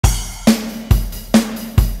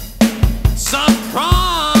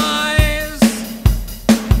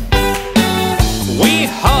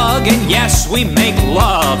Yes, we make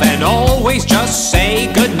love and always just say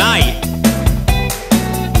goodnight.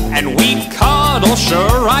 And we cuddle,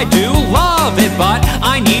 sure I do love it, but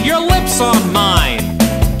I need your lips on mine.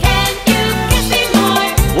 Can you kiss me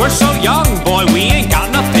more? We're so young, boy, we ain't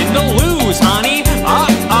got nothing to lose, honey.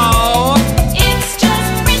 Uh-oh. It's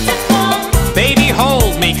just principle. Baby,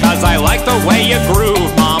 hold me, 'cause I like the way you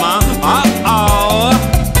groove, mama. Uh-oh.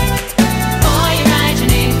 Boy, you write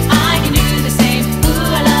your name, I can do the same.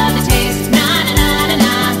 Ooh, I love the taste. Na na na na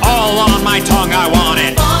na. All on my tongue, I want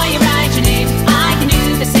it. Boy, you write your name, I can do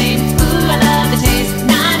the same. Ooh, I love the taste.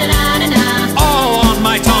 Na na na na na. All on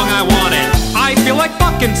my tongue, I want it. I feel like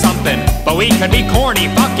fucking something, but we could be corny.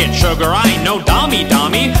 Fuck it, sugar, I ain't no dummy.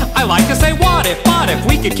 I like to say what if, but if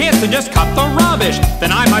we could kiss and just cut the rubbish,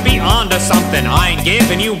 then I might be onto something. I ain't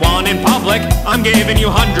giving you one in public, I'm giving you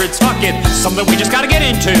hundreds. Fuck it, something we just gotta get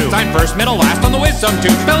into. Time first, middle, last on the wisdom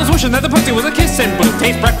tooth. Fellas wishing that the pussy was a kissing booth.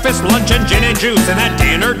 Taste breakfast, lunch, and gin and juice, and that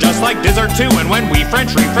dinner just like dessert too. And when we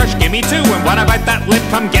French refresh, give me two. And when I bite that lip,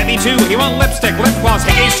 come get me two. You want lipstick, lip gloss,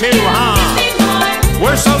 haze too, huh? Kiss me more.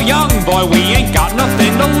 We're so young, boy, we ain't got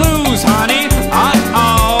nothing to lose, honey.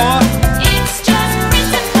 Uh-oh. It's just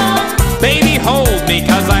principle. Baby, hold me,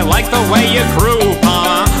 'cause I like the way you groove.